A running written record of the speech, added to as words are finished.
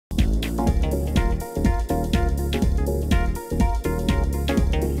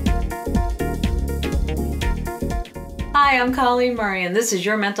Hi, I'm Colleen Murray, and this is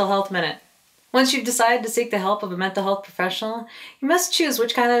your Mental Health Minute. Once you've decided to seek the help of a mental health professional, you must choose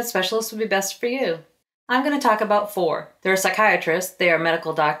which kind of specialist would be best for you. I'm going to talk about 4. There are psychiatrists. They are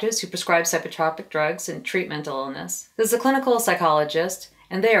medical doctors who prescribe psychotropic drugs and treat mental illness. There's a clinical psychologist,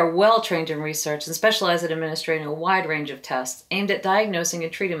 and they are well trained in research and specialize in administering a wide range of tests aimed at diagnosing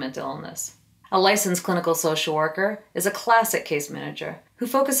and treating mental illness. A licensed clinical social worker is a classic case manager who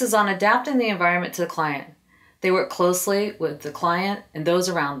focuses on adapting the environment to the client. They work closely with the client and those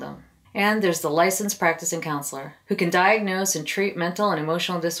around them. And there's the licensed practicing counselor who can diagnose and treat mental and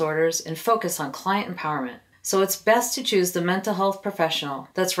emotional disorders and focus on client empowerment. So it's best to choose the mental health professional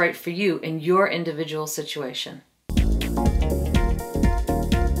that's right for you in your individual situation.